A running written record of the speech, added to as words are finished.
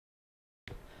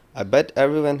I bet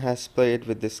everyone has played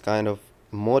with this kind of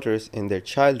motors in their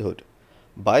childhood.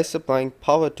 By supplying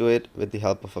power to it with the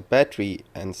help of a battery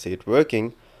and see it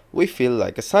working, we feel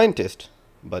like a scientist.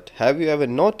 But have you ever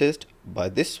noticed, by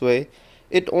this way,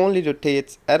 it only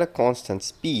rotates at a constant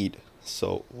speed.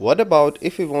 So what about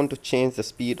if we want to change the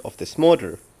speed of this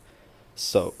motor?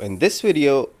 So in this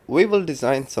video, we will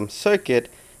design some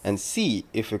circuit and see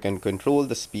if we can control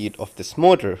the speed of this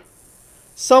motor.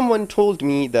 Someone told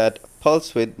me that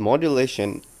pulse width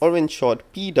modulation, or in short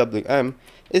PWM,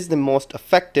 is the most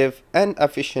effective and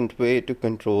efficient way to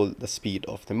control the speed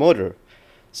of the motor.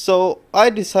 So I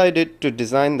decided to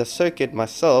design the circuit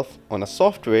myself on a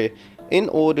software in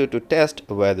order to test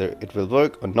whether it will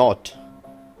work or not.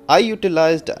 I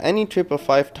utilized the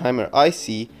NE555 timer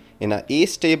IC in an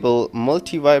Astable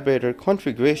Multivibrator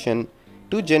configuration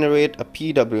to generate a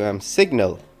PWM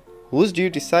signal, whose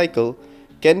duty cycle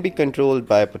can be controlled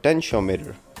by a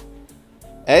potentiometer.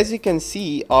 As you can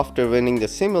see, after running the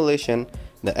simulation,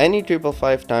 the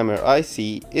NE555 timer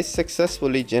IC is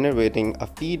successfully generating a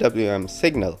PWM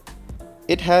signal.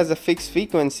 It has a fixed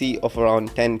frequency of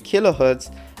around 10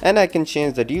 kHz and I can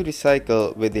change the duty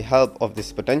cycle with the help of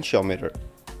this potentiometer.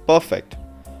 Perfect.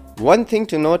 One thing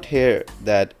to note here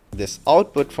that this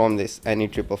output from this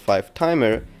NE555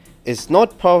 timer is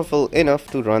not powerful enough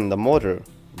to run the motor.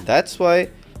 That's why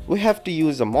we have to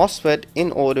use a MOSFET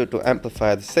in order to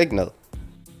amplify the signal.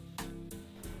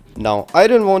 Now I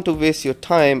don't want to waste your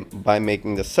time by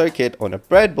making the circuit on a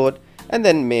breadboard and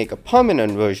then make a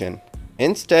permanent version.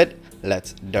 Instead,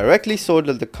 let's directly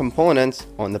solder the components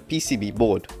on the PCB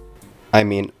board. I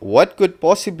mean, what could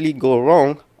possibly go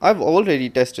wrong? I've already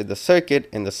tested the circuit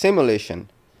in the simulation.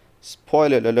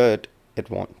 Spoiler alert, it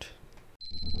won't.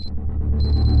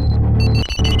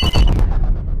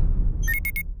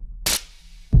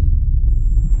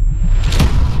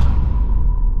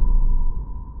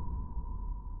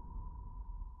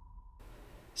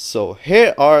 So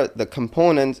here are the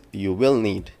components you will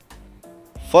need.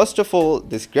 First of all,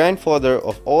 this grandfather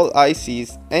of all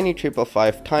ICs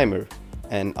NE555 timer,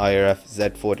 an IRF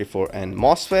Z44N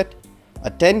MOSFET, a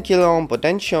 10 kΩ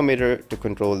potentiometer to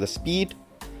control the speed,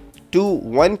 two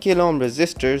 1 kΩ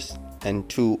resistors, and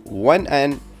two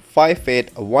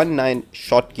 1N5819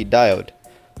 Schottky diode,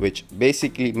 which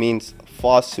basically means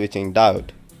fast switching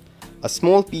diode, a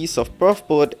small piece of perf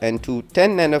board, and two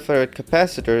 10 nanofarad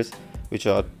capacitors, which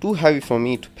are too heavy for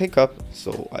me to pick up,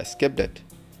 so I skipped it.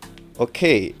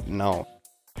 Okay, now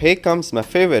here comes my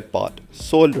favorite part,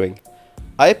 soldering.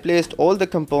 I placed all the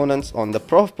components on the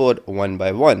prof board one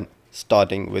by one,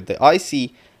 starting with the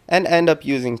IC, and end up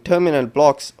using terminal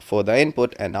blocks for the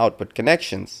input and output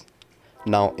connections.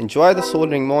 Now enjoy the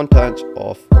soldering montage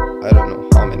of I don't know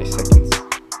how many seconds.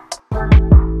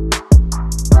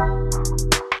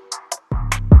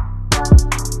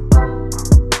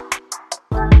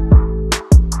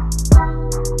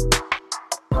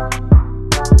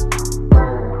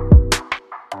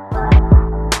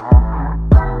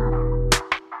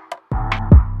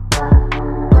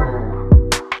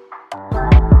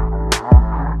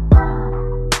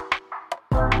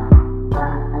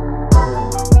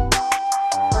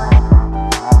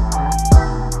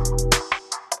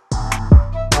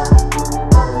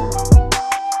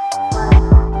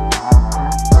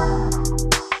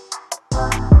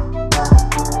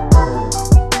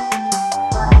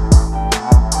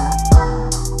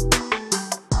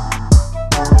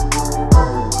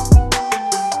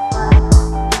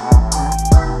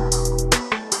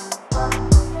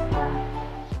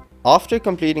 After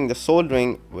completing the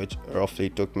soldering, which roughly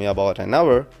took me about an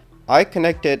hour, I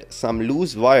connected some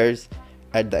loose wires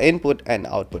at the input and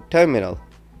output terminal.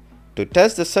 To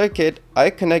test the circuit, I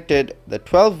connected the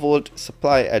 12 volt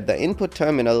supply at the input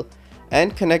terminal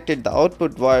and connected the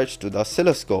output wires to the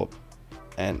oscilloscope.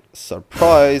 And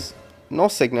surprise, no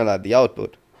signal at the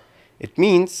output. It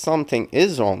means something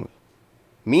is wrong.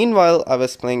 Meanwhile, I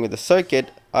was playing with the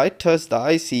circuit. I touched the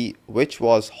IC, which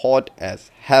was hot as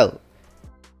hell.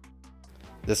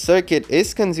 The circuit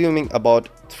is consuming about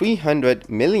 300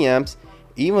 milliamps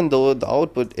even though the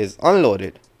output is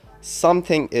unloaded.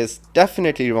 Something is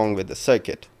definitely wrong with the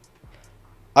circuit.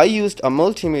 I used a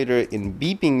multimeter in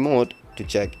beeping mode to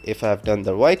check if I have done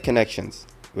the right connections,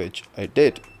 which I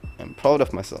did. I'm proud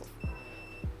of myself.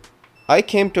 I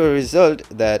came to a result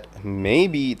that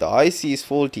maybe the IC is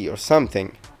faulty or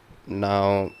something.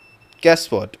 Now, guess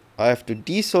what? I have to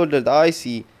desolder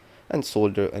the IC and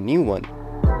solder a new one.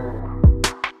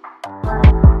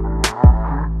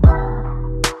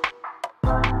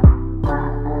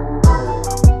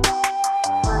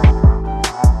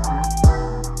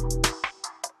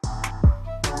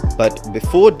 But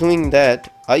before doing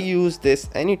that, I use this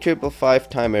NE555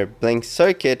 timer blink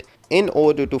circuit in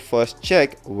order to first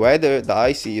check whether the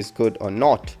IC is good or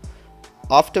not.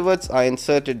 Afterwards, I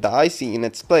inserted the IC in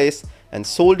its place and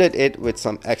soldered it with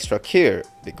some extra care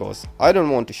because I don't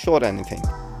want to short anything.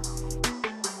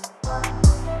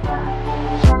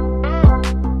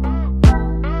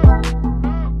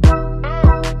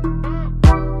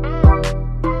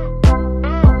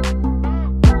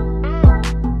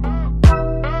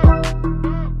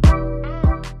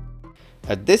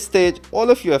 At this stage, all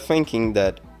of you are thinking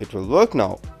that it will work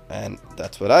now, and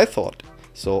that's what I thought.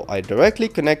 So I directly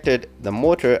connected the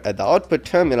motor at the output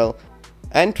terminal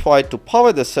and tried to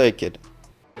power the circuit.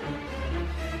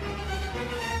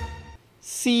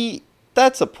 See,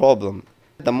 that's a problem.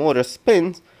 The motor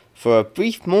spins for a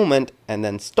brief moment and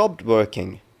then stopped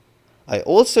working. I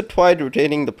also tried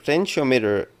rotating the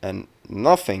potentiometer and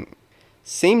nothing.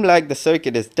 Seemed like the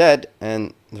circuit is dead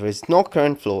and there is no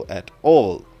current flow at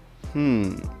all.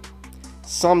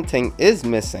 Something is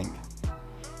missing.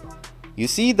 You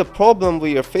see, the problem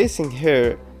we are facing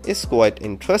here is quite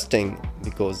interesting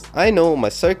because I know my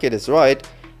circuit is right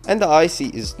and the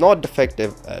IC is not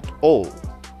defective at all.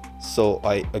 So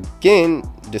I again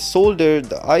desoldered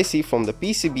the IC from the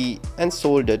PCB and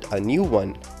soldered a new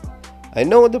one. I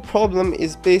know the problem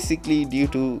is basically due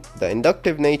to the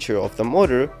inductive nature of the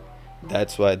motor.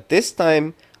 That's why this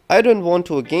time I don't want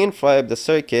to again fry up the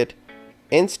circuit.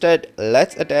 Instead,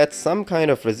 let's attach some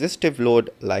kind of resistive load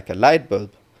like a light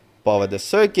bulb, power the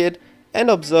circuit and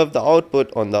observe the output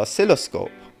on the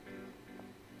oscilloscope.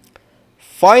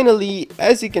 Finally,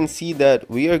 as you can see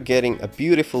that we are getting a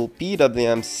beautiful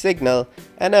PWM signal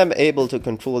and I'm able to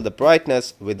control the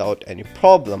brightness without any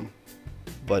problem.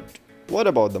 But what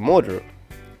about the motor?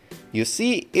 You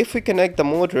see, if we connect the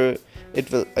motor,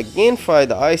 it will again fry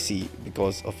the IC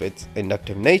because of its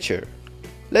inductive nature.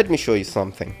 Let me show you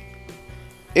something.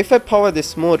 If I power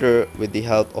this motor with the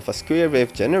help of a square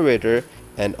wave generator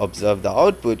and observe the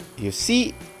output, you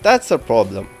see that's a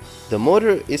problem. The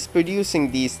motor is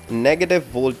producing these negative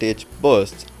voltage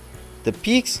bursts. The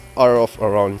peaks are of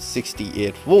around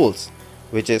 68 volts,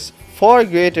 which is far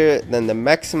greater than the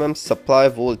maximum supply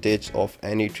voltage of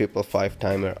any 555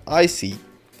 timer IC.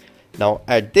 Now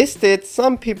at this stage,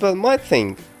 some people might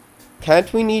think,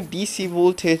 can't we need DC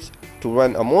voltage to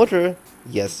run a motor?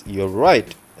 Yes, you're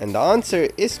right. And the answer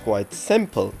is quite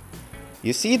simple.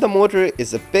 You see, the motor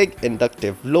is a big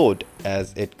inductive load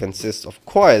as it consists of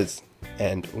coils,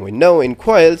 and we know in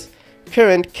coils,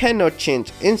 current cannot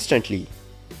change instantly.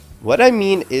 What I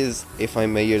mean is, if I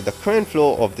measure the current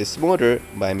flow of this motor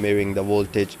by measuring the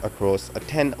voltage across a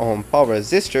 10 ohm power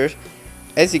resistor,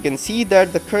 as you can see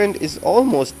that the current is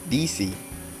almost DC.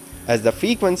 As the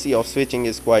frequency of switching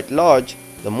is quite large,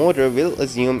 the motor will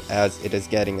assume as it is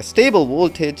getting a stable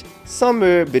voltage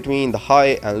somewhere between the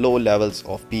high and low levels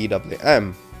of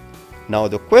PWM. Now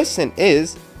the question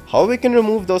is, how we can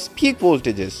remove those peak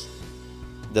voltages?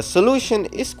 The solution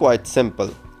is quite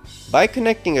simple. By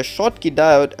connecting a Schottky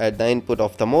diode at the input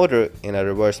of the motor in a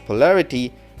reverse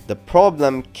polarity, the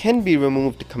problem can be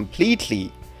removed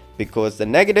completely because the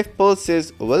negative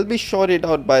pulses will be shorted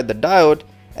out by the diode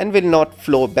and will not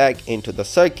flow back into the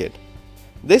circuit.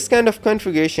 This kind of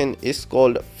configuration is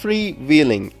called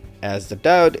freewheeling, as the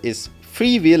diode is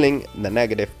freewheeling the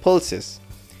negative pulses.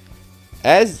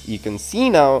 As you can see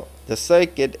now, the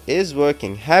circuit is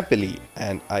working happily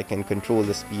and I can control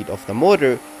the speed of the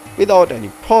motor without any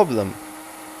problem.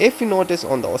 If you notice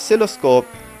on the oscilloscope,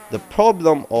 the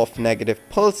problem of negative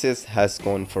pulses has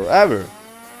gone forever.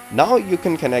 Now you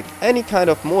can connect any kind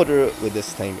of motor with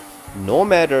this thing, no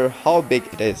matter how big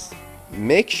it is.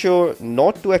 Make sure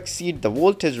not to exceed the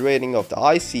voltage rating of the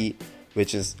IC,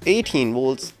 which is 18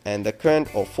 volts and the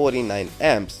current of 49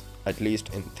 amps, at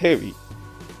least in theory.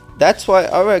 That's why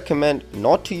I recommend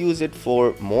not to use it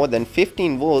for more than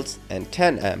 15 volts and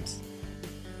 10 amps.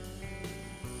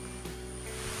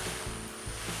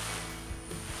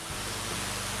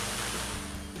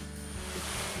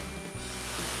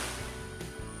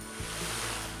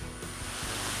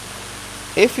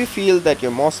 If you feel that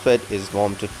your MOSFET is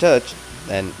warm to touch,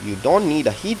 then you don't need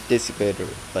a heat dissipator,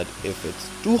 but if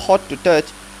it's too hot to touch,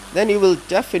 then you will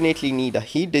definitely need a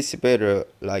heat dissipator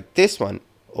like this one,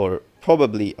 or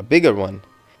probably a bigger one.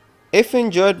 If you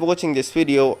enjoyed watching this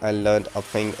video and learned a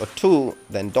thing or two,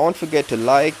 then don't forget to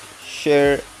like,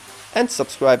 share and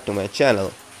subscribe to my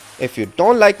channel. If you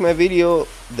don't like my video,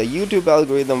 the YouTube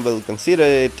algorithm will consider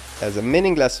it as a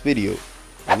meaningless video,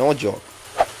 no joke.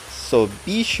 So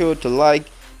be sure to like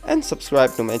and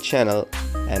subscribe to my channel,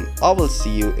 and I will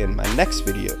see you in my next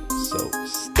video, so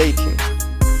stay tuned.